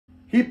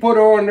he put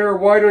on there,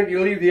 why don't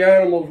you leave the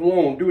animals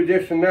alone, do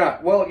this and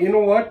that. Well, you know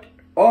what?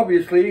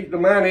 Obviously, the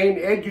man ain't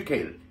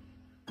educated.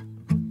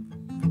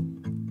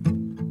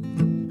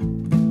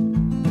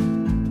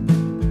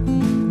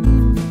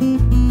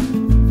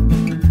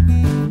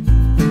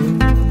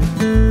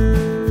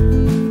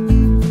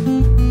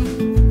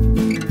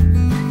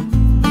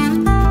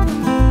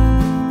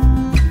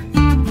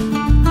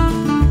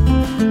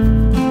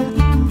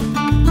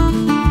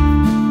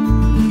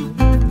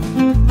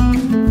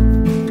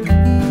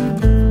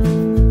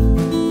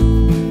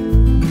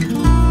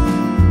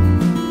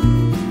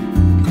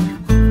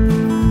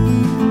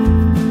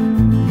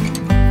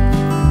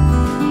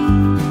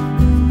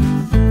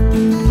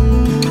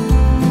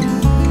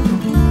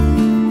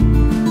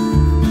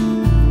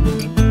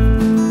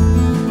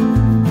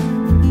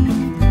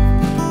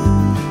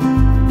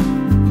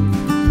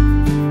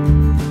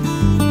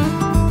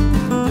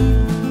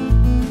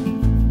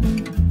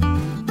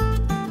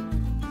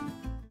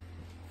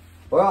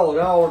 Well,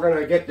 now we're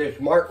going to get this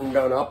Marten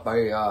done up.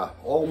 I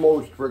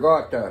almost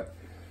forgot to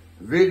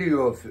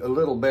video a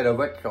little bit of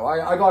it, so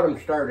I got him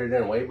started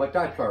anyway, but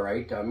that's all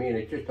right. I mean,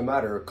 it's just a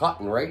matter of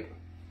cutting, right?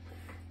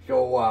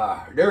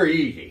 So they're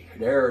easy.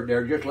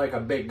 They're just like a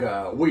big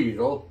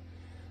weasel.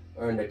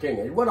 And the thing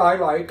is, what I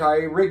like, I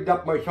rigged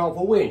up myself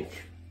a winch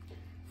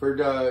for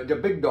the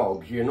big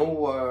dogs, you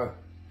know,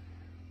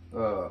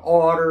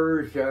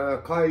 otters,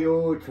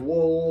 coyotes,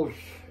 wolves,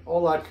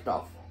 all that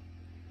stuff.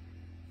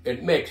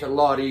 It makes it a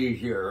lot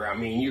easier. I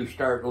mean, you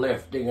start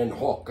lifting and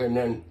hooking,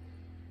 and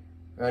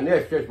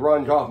this just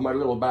runs off my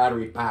little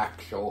battery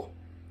pack, so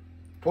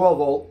 12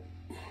 volt,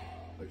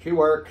 but she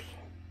works.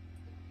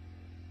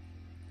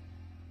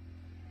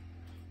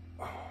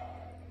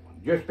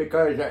 Just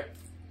because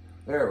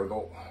there we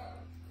go.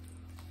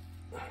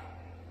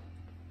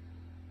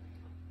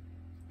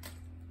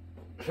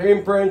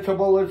 Same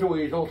principle as the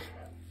weasels.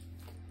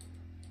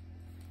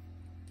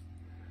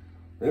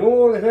 The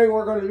only thing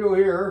we're going to do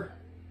here,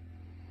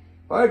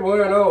 I'd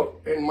went out,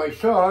 and my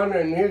son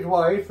and his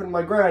wife and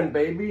my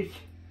grandbabies,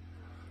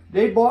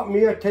 they bought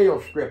me a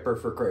tail stripper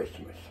for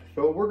Christmas.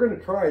 So we're going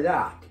to try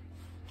that.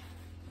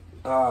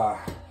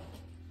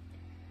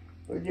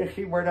 We'll just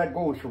see where that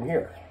goes from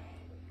here.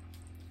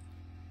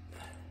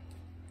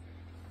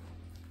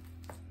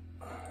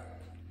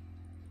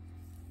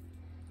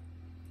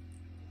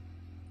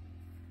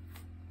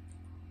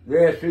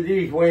 Yes, so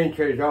these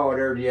winches, oh,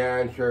 they're the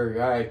answer.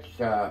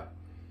 It's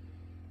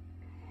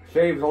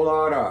saves a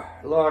lot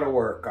of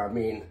work. I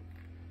mean,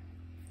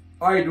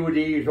 I do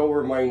these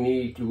over my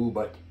knee too,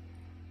 but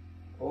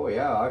oh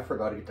yeah, I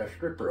forgot to get that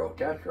stripper out.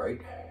 That's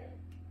right.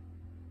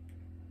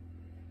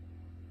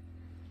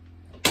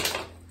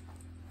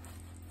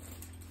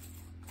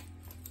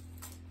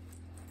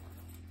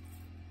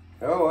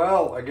 Oh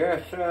well, I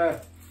guess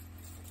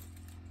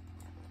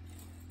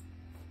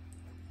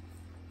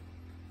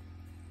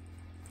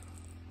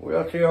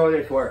we'll see how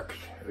this works.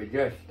 We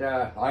just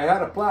I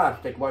had a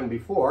plastic one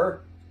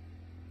before.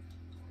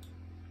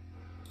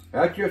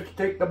 That's just to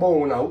take the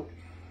bone out.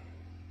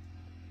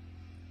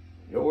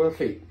 So we'll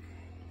see.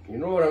 You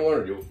know what I'm going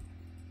to do?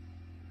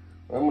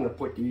 I'm going to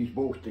put these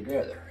both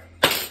together.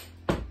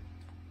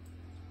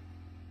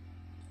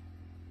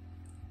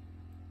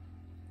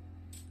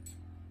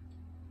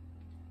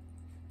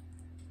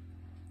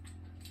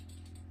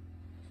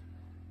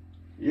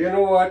 You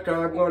know what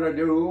I'm going to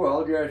do?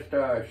 I'll just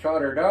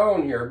shut her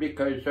down here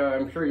because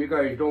I'm sure you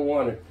guys don't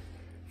want to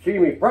see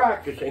me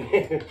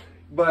practicing.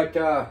 But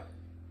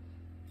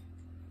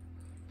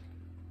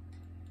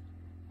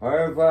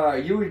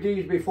I've used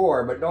these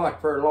before, but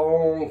not for a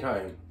long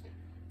time.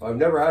 I've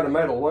never had a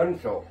metal one,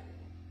 so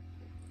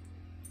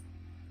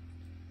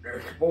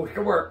they're supposed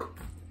to work.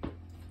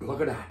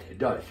 Look at that, it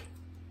does.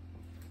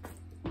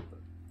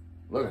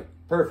 Look at it,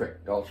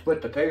 perfect. I'll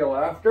split the tail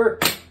after.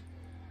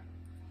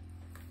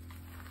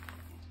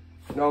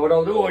 Now what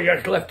I'll do is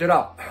just lift it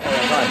up. Oh,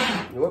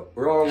 God. Whoop,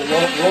 wrong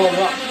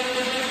up.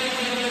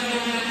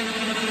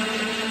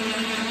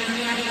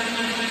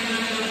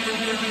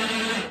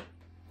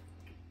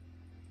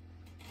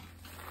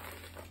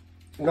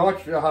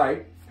 Notch the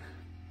height,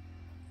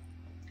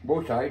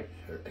 both sides,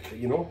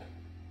 you know.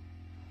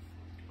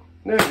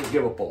 Then just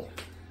give a pull.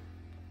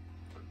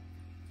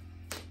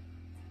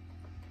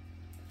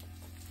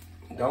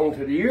 Down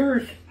to the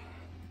ears.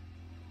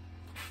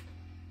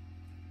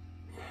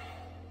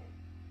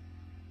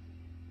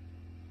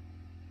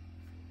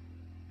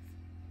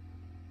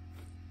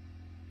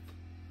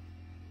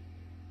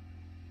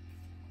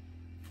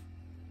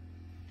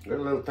 Get a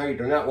little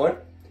tight on that one.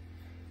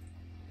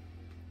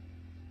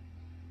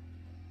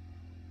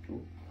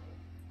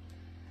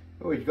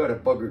 Oh, he's got a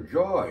bugger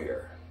jaw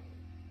here.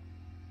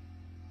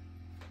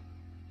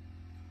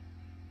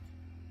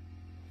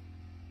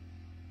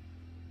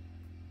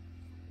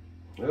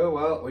 Oh,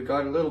 well, we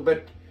got a little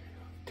bit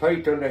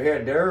tight on the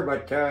head there,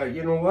 but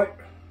you know what?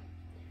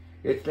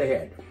 It's the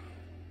head.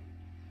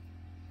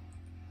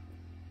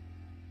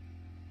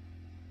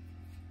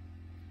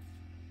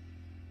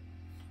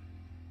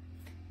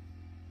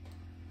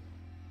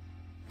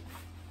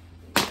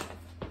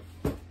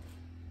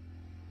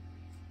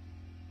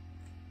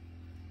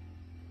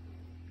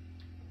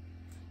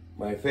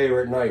 My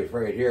favorite knife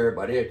right here,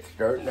 but it's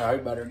starting. I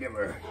better give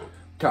her a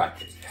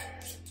touch.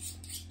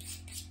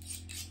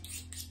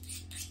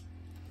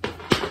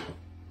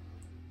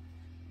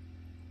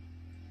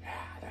 Yeah,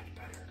 that's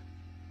better.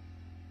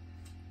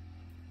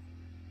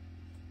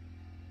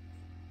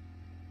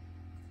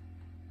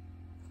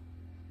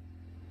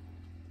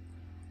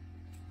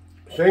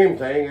 Same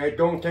thing. It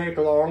don't take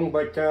long,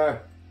 but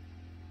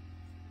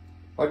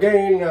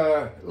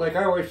again, like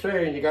I was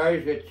saying, you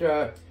guys, it's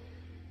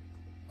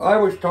I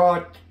was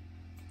taught,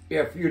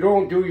 if you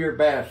don't do your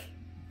best,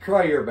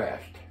 try your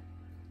best.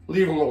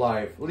 Leave them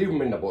alive. Leave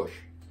them in the bush.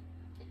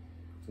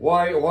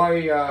 Why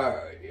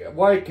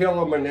kill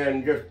them and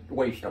then just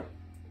waste them?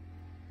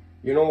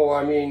 You know,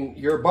 I mean,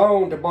 you're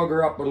bound to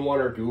bugger up on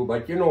one or two,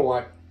 but you know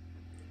what?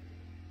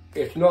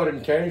 It's not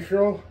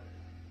intentional.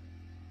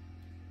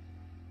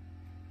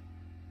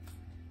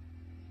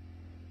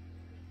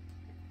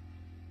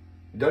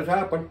 It does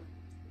happen.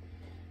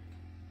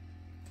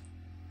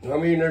 I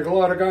mean, there's a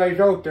lot of guys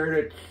out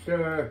there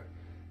that's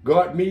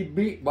got me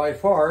beat by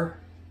far.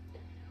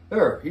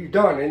 There, he's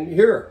done. And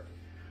here,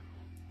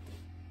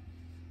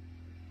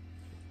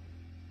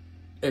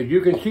 as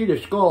you can see the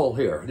skull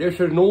here, this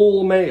is an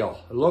old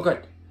male. Look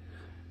at,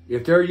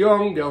 if they're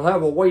young, they'll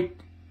have a white,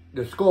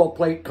 the skull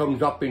plate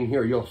comes up in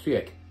here, you'll see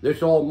it. This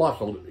is all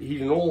muscle.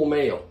 He's an old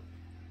male.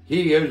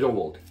 He is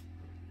old.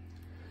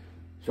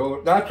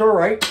 So that's all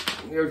right.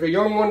 There's a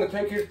young one to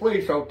take his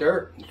place out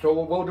there. So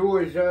what we'll do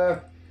is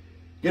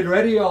get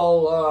ready.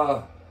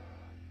 I'll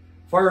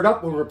fire it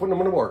up when we're putting them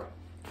on the board.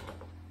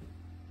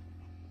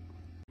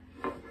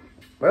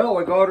 Well,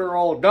 we got her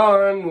all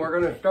done. We're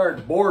going to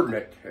start boarding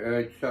it.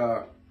 It's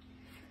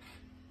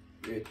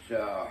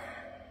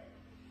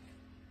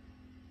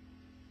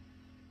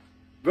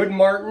good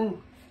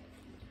Marten,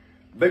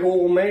 big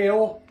old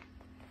male.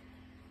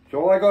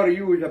 So I got to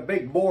use a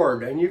big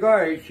board. And you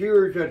guys,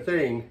 here's the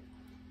thing.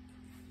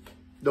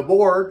 The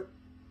board,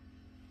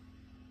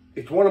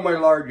 it's one of my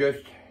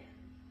largest.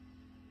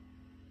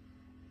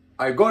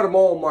 I got them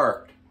all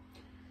marked.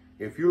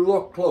 If you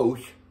look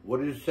close, what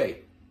does it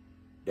say?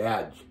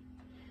 Dad's.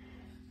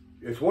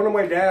 It's one of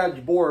my dad's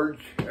boards.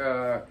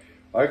 I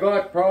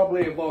got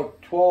probably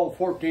about 12,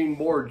 14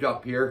 boards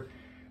up here.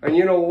 And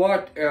you know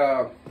what?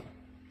 I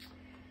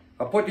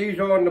put these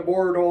on the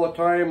board all the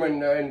time,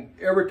 and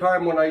every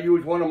time when I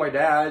use one of my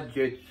dad's,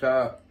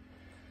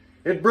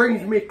 it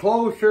brings me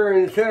closer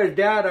and says,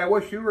 Dad, I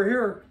wish you were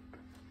here.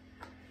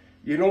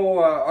 You know,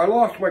 I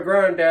lost my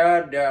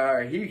granddad.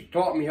 He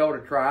taught me how to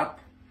trap.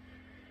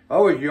 I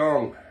was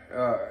young.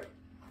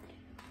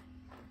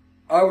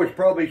 I was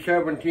probably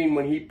 17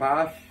 when he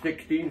passed,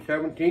 16,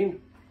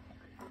 17.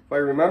 If I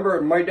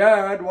remember, my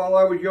dad, while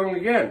I was young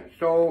again.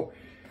 So,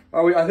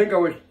 I think I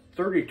was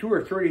 32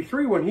 or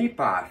 33 when he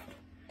passed.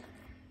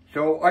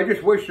 So, I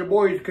just wish the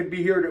boys could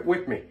be here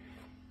with me.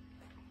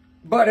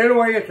 But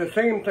anyway, it's the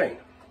same thing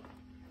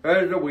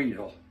as a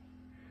weasel.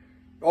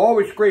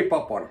 Always scrape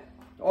up on them.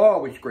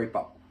 Always scrape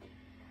up.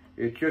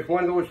 It's just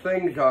one of those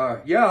things,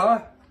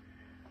 yeah.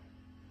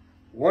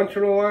 Once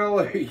in a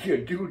while, you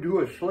do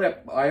a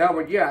slip. I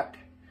haven't yet.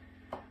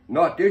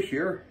 Not this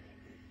year.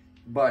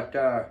 But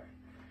a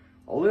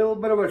little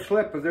bit of a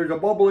slip. If there's a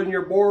bubble in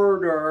your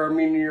board, or I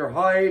mean in your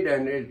hide,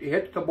 and it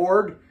hits the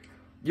board,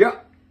 yeah,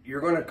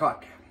 you're going to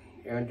cut.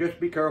 And just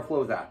be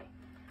careful of that.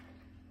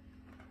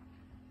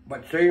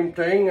 But same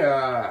thing,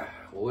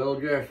 we'll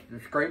just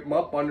scrape them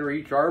up under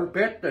each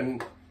armpit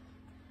and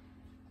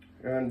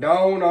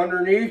down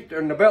underneath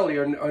and the belly.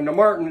 And the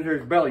Martens,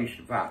 there's belly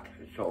fat.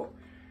 So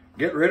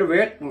get rid of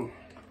it. And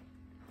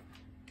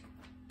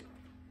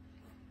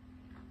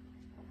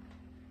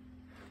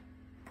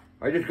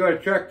I just got to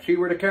check, see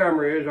where the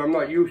camera is. I'm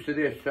not used to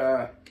this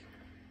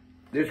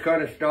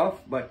kind of stuff,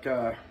 but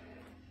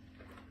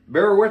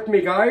bear with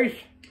me, guys.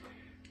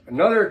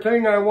 Another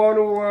thing I want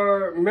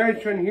to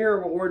mention here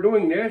while we're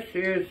doing this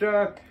is,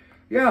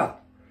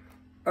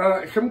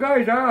 some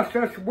guys asked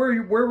us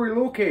where we're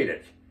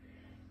located.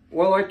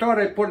 Well, I thought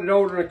I'd put it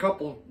out in a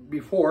couple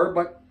before,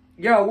 but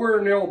yeah, we're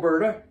in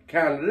Alberta,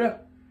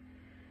 Canada,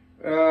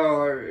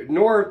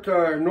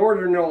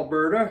 northern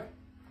Alberta.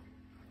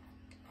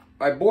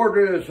 I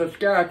border the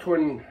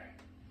Saskatchewan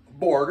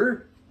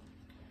border,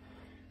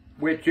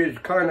 which is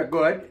kind of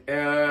good,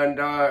 and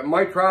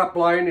my trap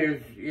line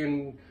is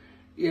in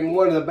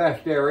one of the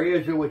best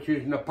areas, which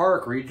is in the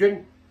park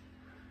region,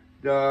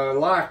 the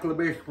Lac La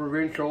Biche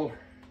Provincial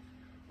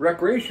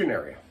Recreation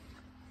Area.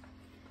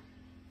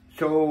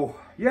 So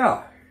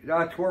yeah,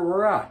 that's where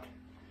we're at.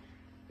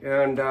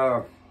 And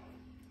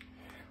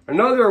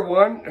another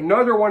one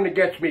that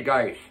gets me,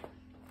 guys.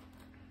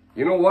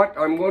 You know what?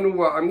 I'm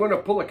going to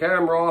pull the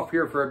camera off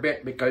here for a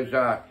bit because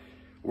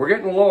we're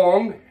getting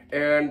long,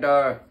 and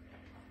I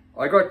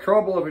got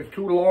trouble if it's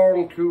too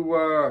long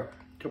to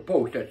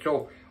post it.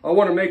 So I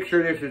want to make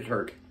sure this is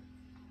heard.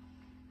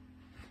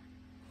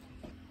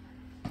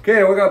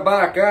 Okay, we got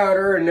back at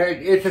her, and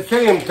it's the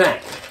same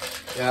thing.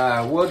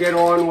 We'll get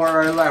on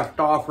where I left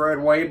off right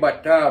away,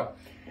 but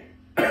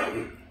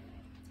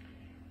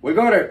we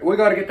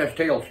gotta get this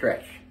tail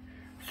stretched.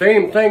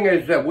 Same thing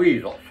as the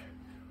weasels.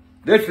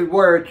 This is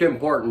where it's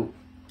important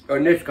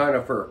on this kind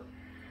of fur.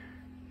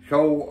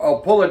 So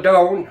I'll pull it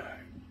down,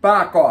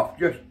 back off,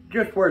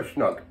 just where it's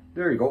snug.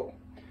 There you go.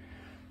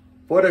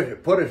 Put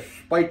a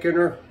spike in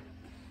her.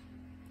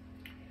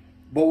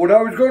 But what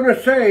I was going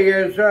to say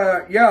is,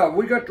 yeah,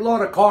 we got a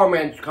lot of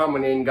comments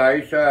coming in,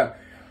 guys.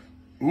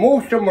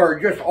 Most of them are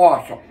just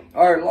awesome.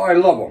 I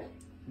love them.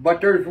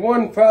 But there's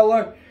one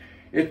fella,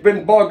 it's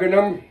been bugging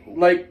him,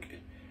 like,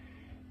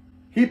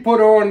 he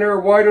put on there,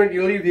 why don't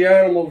you leave the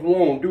animals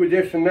alone, do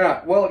this and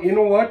that. Well, you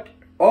know what?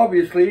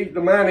 Obviously,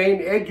 the man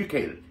ain't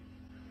educated.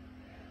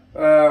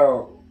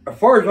 As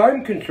far as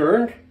I'm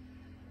concerned,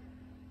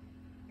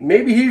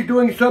 maybe he's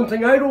doing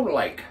something I don't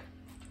like.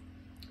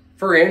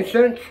 For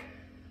instance,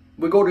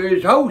 we go to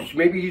his house,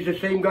 maybe he's the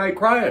same guy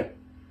crying.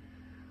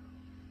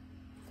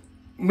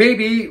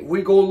 Maybe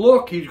we go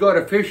look, he's got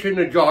a fish in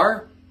a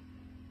jar,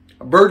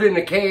 a bird in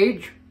a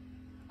cage,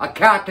 a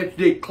cat that's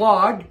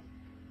declawed,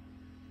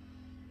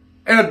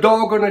 and a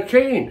dog on a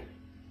chain,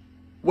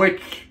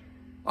 which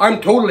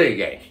I'm totally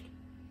against.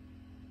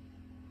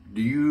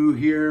 Do you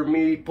hear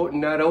me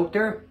putting that out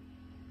there?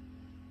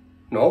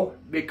 No,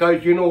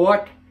 because you know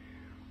what?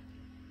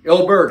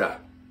 Alberta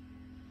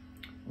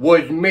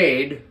was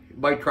made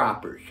by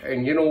trappers,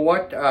 and you know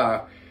what?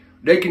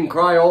 They can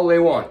cry all they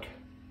want.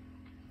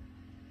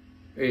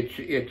 It's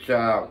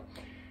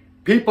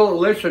people that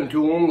listen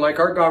to them, like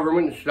our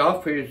government and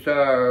stuff, is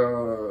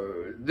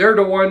they're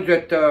the ones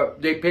that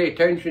they pay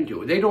attention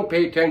to. They don't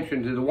pay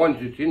attention to the ones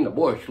that's in the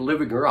bush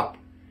living her up.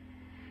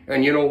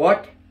 And you know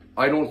what?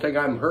 I don't think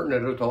I'm hurting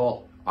it at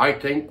all. I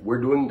think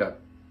we're doing the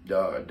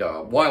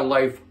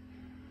wildlife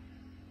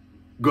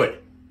good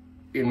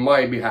in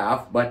my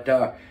behalf. But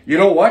you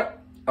know what?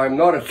 I'm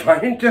not a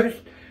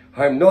scientist.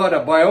 I'm not a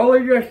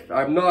biologist.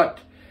 I'm not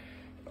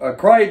a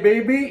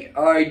crybaby.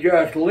 I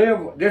just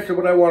live. This is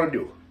what I want to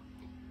do.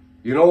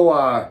 You know,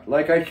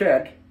 like I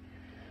said,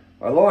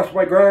 I lost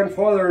my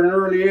grandfather at an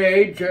early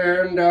age,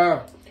 and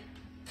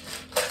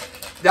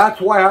that's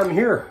why I'm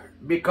here,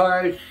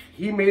 because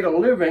he made a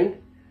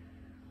living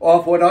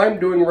off what I'm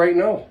doing right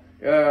now.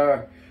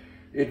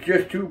 It's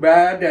just too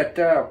bad that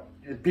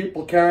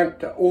people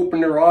can't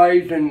open their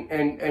eyes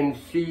and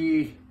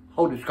see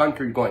how this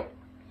country's going.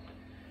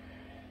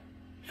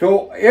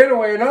 So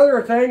anyway,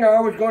 another thing I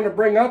was going to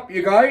bring up,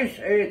 you guys,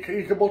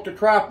 it's about the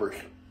trappers,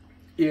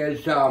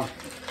 is I'm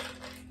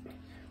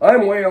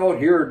way out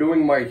here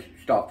doing my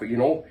stuff, you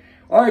know.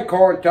 I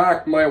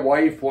contact my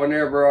wife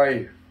whenever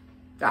I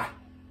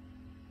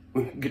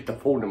get the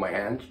phone in my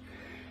hands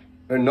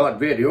and not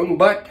videoing,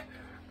 but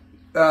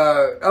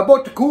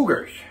about the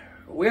cougars.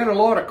 We had a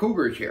lot of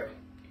cougars here.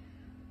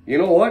 You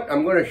know what?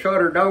 I'm going to shut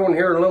her down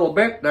here a little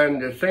bit,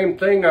 and the same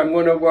thing, I'm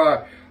going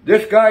to,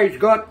 this guy's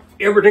got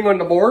everything on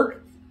the board.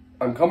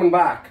 I'm coming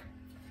back.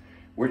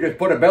 We just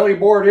put a belly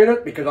board in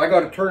it because I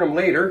got to turn him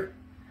later.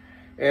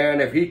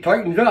 And if he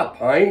tightens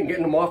up, I ain't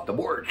getting him off the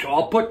board.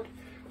 So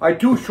I had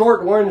two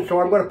short ones,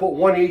 so I'm going to put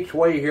one each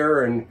way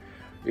here, and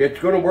it's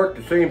going to work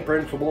the same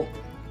principle.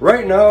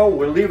 Right now,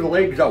 we'll leave the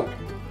legs out.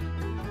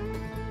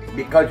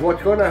 Because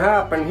what's going to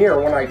happen here,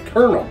 when I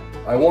turn them,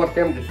 I want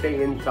them to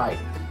stay inside.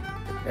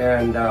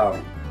 And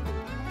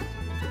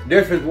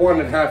this is one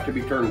that has to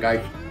be turned,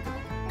 guys.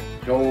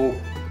 So,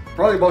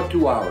 probably about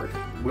 2 hours,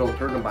 we'll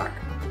turn them back.